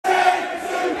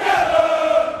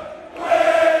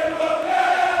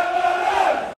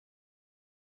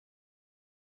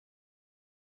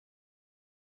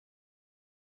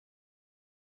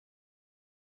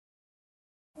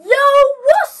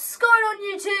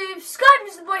YouTube,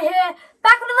 Skype the boy here,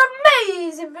 back with another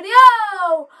amazing video.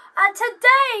 And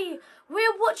today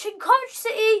we're watching Coventry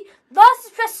City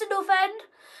versus Preston North End.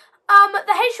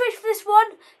 The head situation for this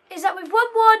one is that we've won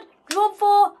 1, drawn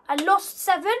 4 and lost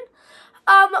 7. We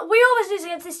always lose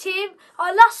against this team.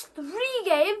 Our last 3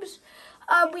 games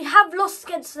we have lost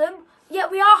against them, yet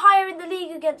we are higher in the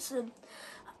league against them.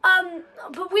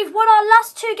 But we've won our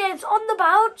last 2 games on the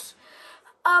bounce.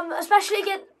 Especially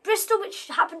against Bristol, which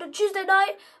happened on Tuesday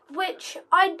night, which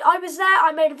I was there,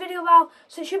 I made a video about,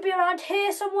 so it should be around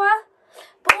here somewhere.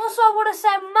 But also I want to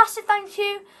say a massive thank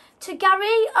you to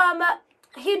Gary.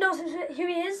 He knows who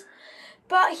he is,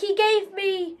 but he gave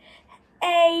me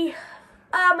a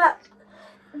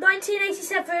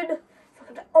 1987,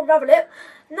 unravel it,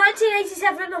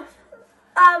 1987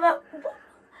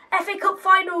 FA Cup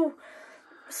final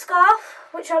scarf,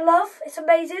 which I love. It's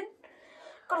amazing.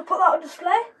 Gotta put that on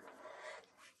display.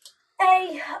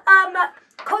 A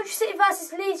Coventry City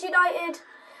versus Leeds United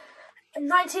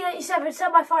 1987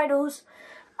 semi-finals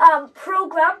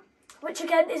programme, which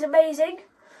again is amazing.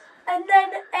 And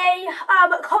then a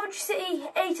Coventry City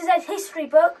A to Z history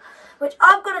book, which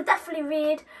I'm gonna definitely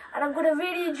read, and I'm gonna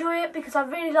really enjoy it because I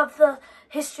really love the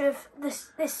history of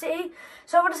this city.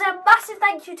 So I want to say a massive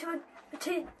thank you to him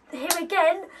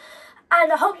again. And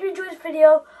I hope you enjoyed this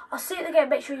video. I'll see you again.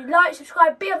 Make sure you like,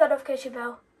 subscribe, be on that notification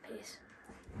bell. Peace.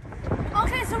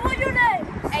 Okay, so what's your name?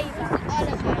 Ava.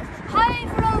 Oliver. Hi,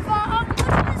 Ava and Oliver. What did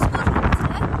the score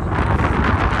today?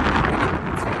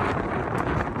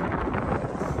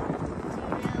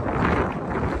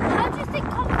 How do you think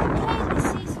Coventry played this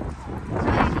season? I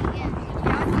think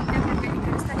they're really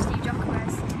good, especially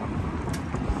Jockers.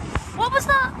 What was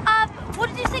that? What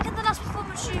did you think of the last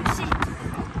performance you've seen?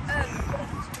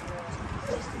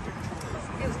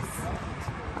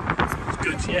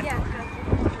 Good, yeah. Yeah,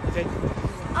 good. Okay.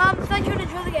 Thank you and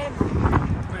enjoy the game.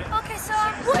 Okay, so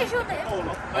what is your name?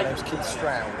 My name's Keith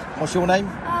Stroud. What's your name?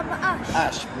 Ash.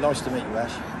 Ash. Nice to meet you,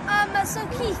 Ash. So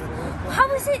Keith, how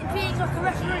is it being like a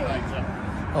referee?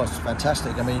 Oh, it's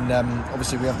fantastic. I mean,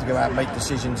 obviously we have to go out and make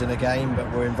decisions in a game, but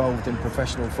we're involved in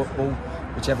professional football,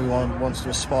 which everyone wants to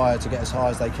aspire to get as high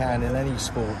as they can in any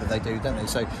sport that they do, don't they?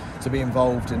 So to be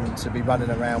involved and to be running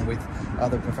around with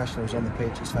other professionals on the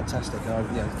pitch is fantastic. I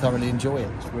thoroughly enjoy it.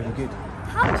 It's really good.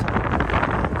 How do you think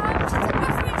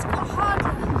referees got harder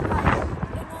in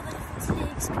all the different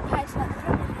leagues compared to like the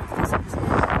Premier League?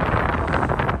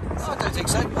 I don't think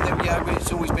so. I think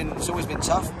it's always been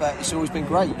tough, but it's always been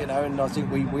great, And I think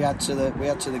we add to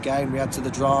the game, we add to the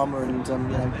drama, and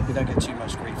we don't get too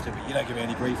much grief, do we? You don't give me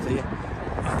any grief, do you?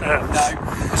 No,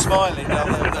 you're smiling.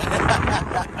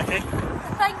 Okay.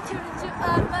 Thank you.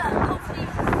 Hopefully,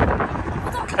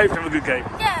 Hope you have a good game.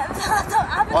 yeah,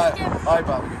 have a good game. I have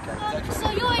a good game. Thank you. So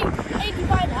you're AB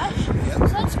Ash. Yeah.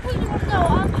 So I just quickly want to know,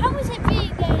 how is it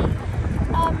being a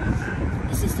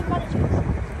assistant manager?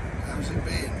 How's it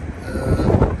been?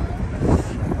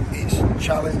 It's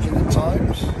challenging at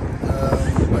times,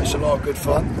 but it's a lot of good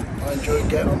fun. I enjoy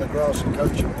getting on the grass and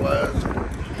coaching players,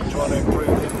 and trying to improve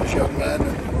them as young men.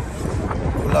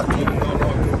 And we're lucky we've got a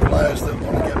lot of good players that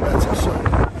want to get better, so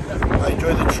I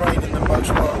enjoy the training the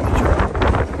most part of the job.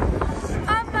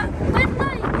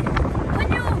 When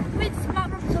you're with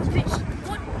Mark Roberts on pitch,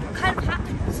 what kind of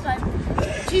happens? Like,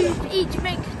 do you each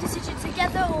make decisions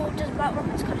together, or does Mark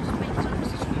Roberts kind of just make his own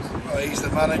decisions? He's the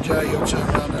manager, you'll turn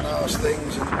around and ask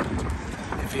things, and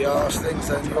if he asks things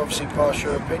then you obviously pass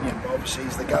your opinion, but obviously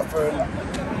he's the gaffer,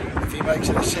 and if he makes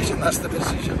a decision, that's the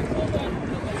decision.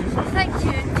 Thank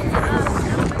you.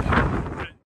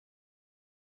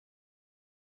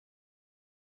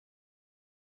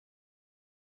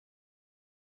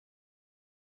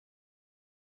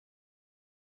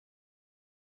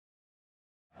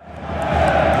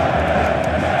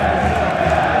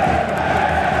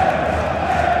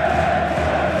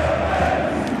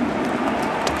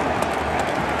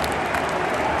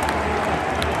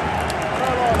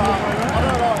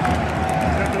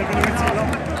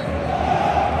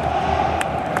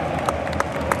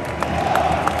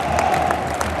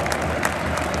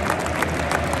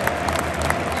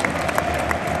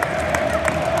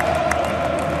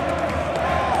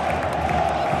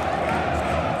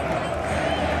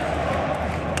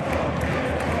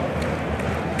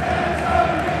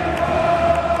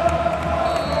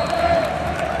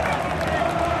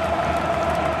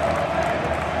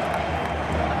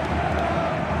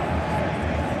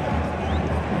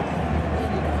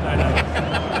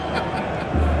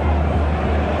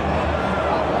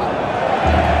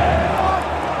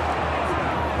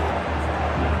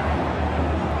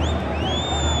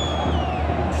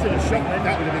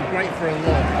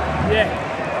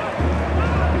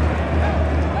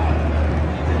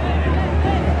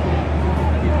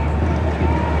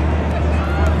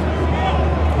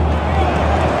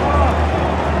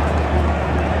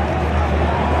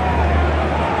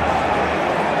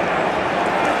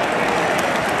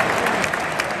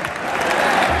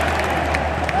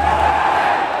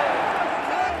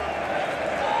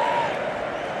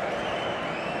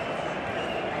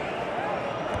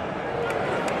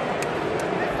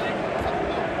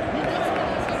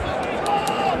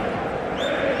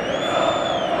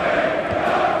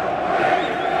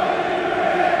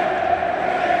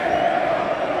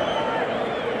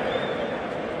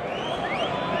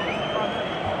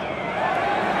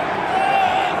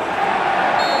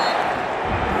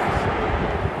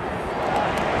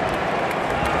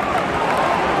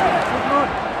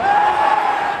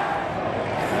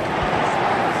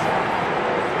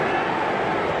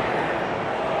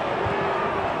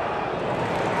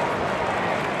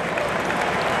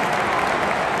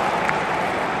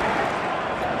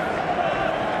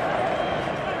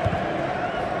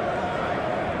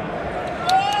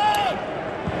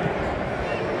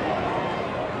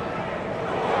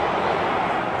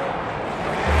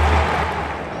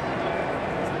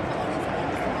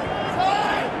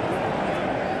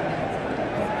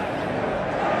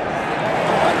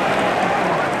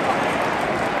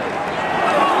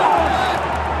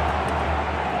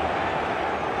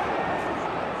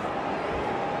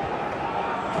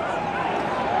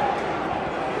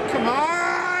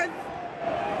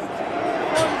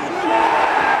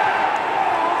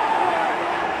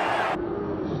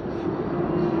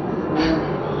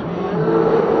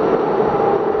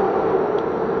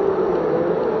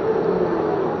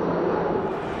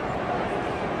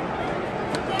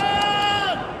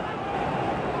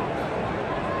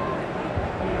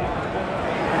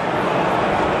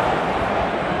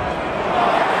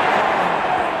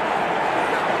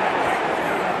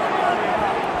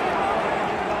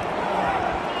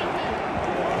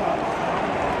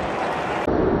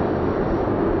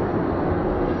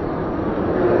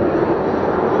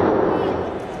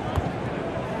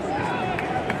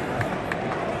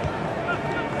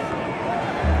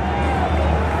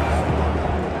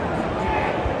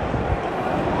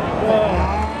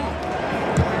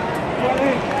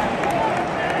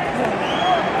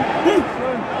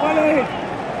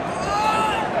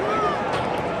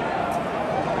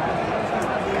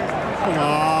 Come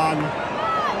on.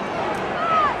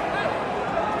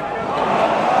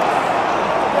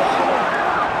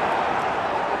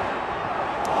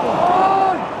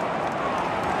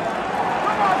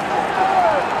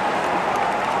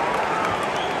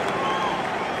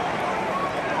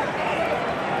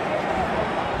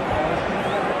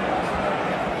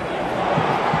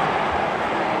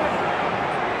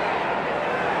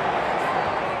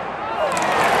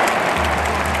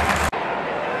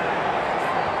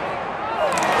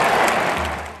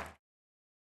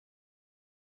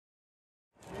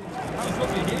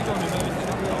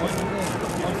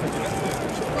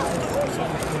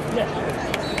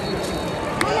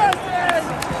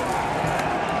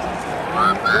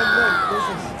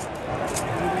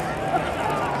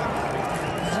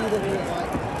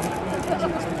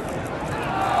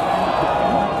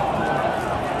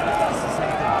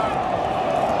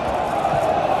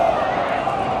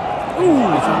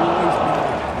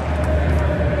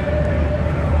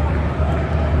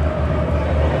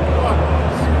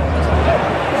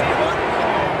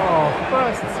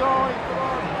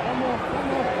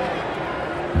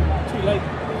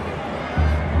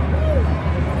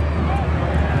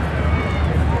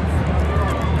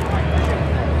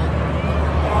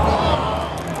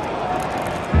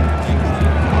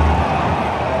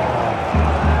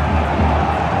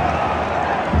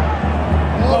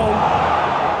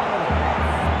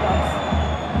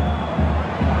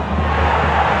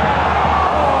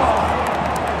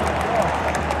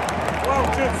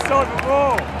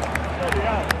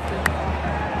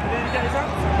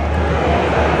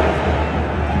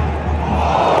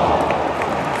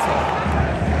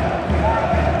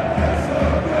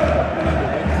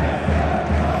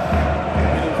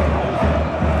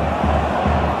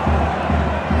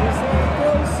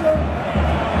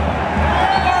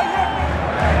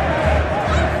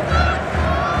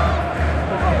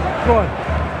 Go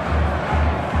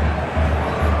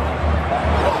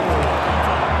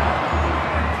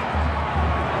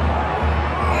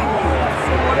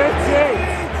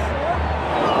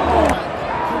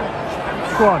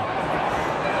on.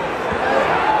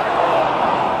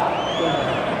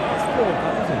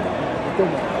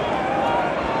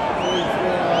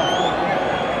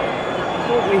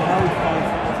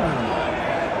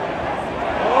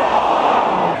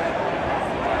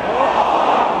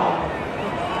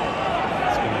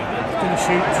 Gonna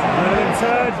shoot.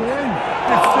 Third.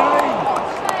 Good save.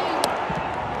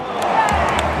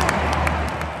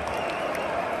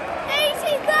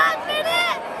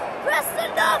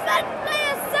 Preston North End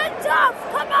players sent off.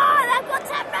 Come on, I've got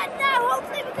 10 men now.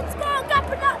 Hopefully we can score and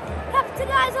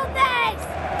capitalise on this.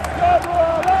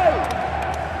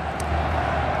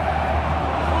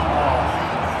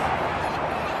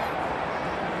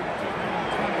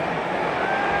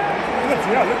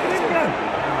 Look at him go.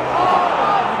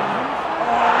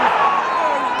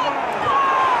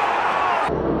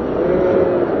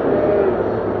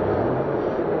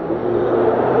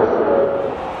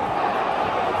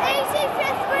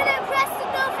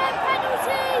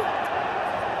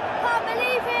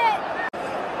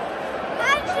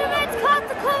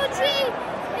 Coventry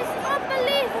is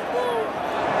unbelievable.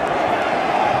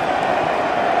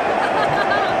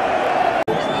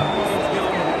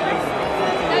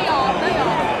 They are.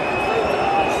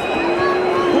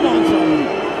 Come on, Simon.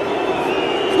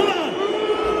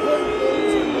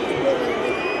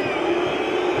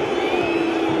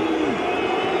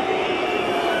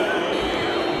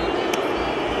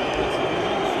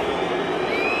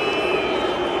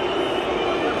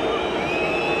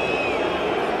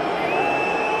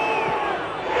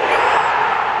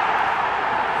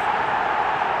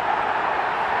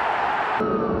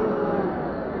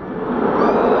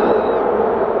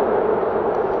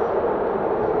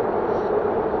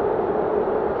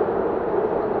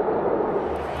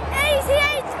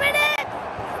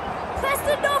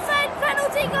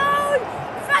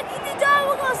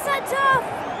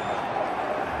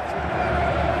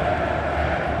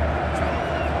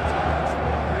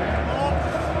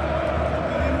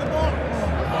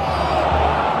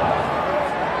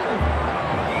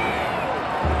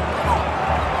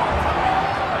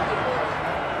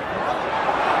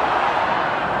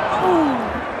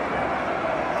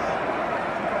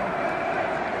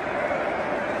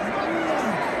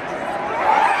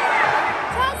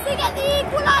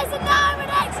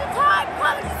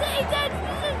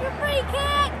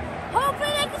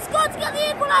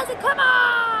 Come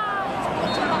on!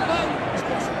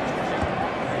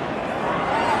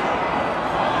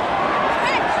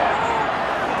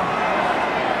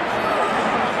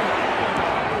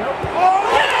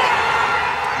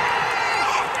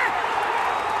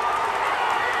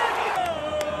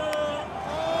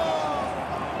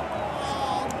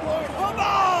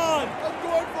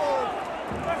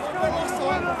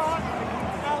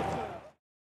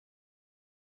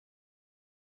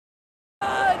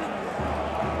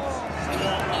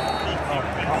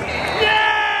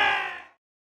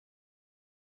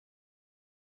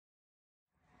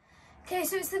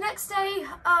 so it's the next day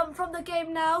from the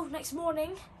game now, next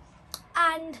morning,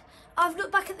 and I've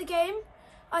looked back at the game.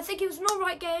 I think it was an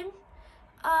alright game.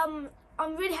 I'm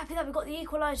really happy that we got the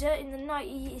equaliser in the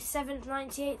 97th,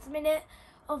 98th minute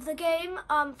of the game.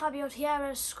 Fabio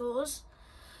Tierra scores.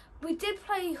 We did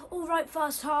play alright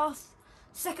first half.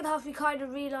 Second half we kind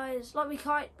of realised, like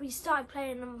we started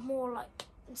playing more like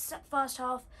first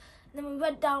half, and then we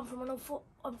went down from an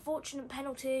unfortunate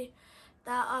penalty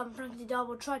that Frankie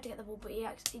Darwell tried to get the ball, but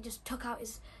he just took out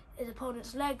his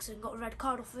opponent's legs and got a red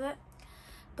card off of it.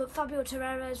 But Fabio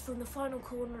Tierra from the final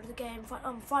corner of the game,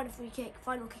 final free kick,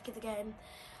 final kick of the game,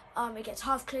 it gets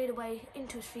half cleared away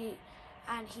into his feet,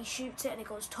 and he shoots it, and it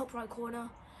goes top right corner.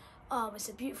 It's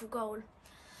a beautiful goal.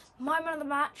 My man of the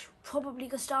match, probably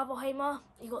Gustavo Hamer.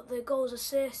 He got the goals,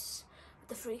 assists,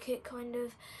 the free kick kind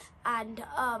of, and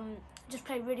just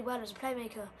played really well as a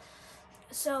playmaker.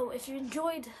 So if you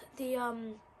enjoyed the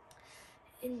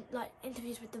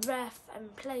interviews with the ref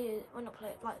and players, well not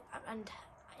players, and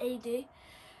AD,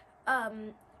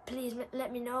 please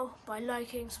let me know by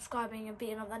liking, subscribing and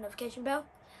beating on that notification bell.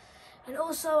 And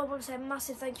also I want to say a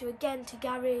massive thank you again to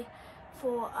Gary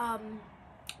for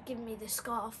giving me the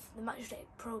scarf, the matchday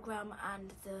programme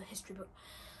and the history book.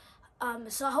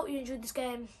 So I hope you enjoyed this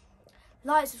game.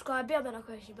 Like, subscribe, be on the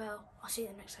notification bell. I'll see you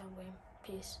in the next game.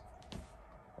 Peace.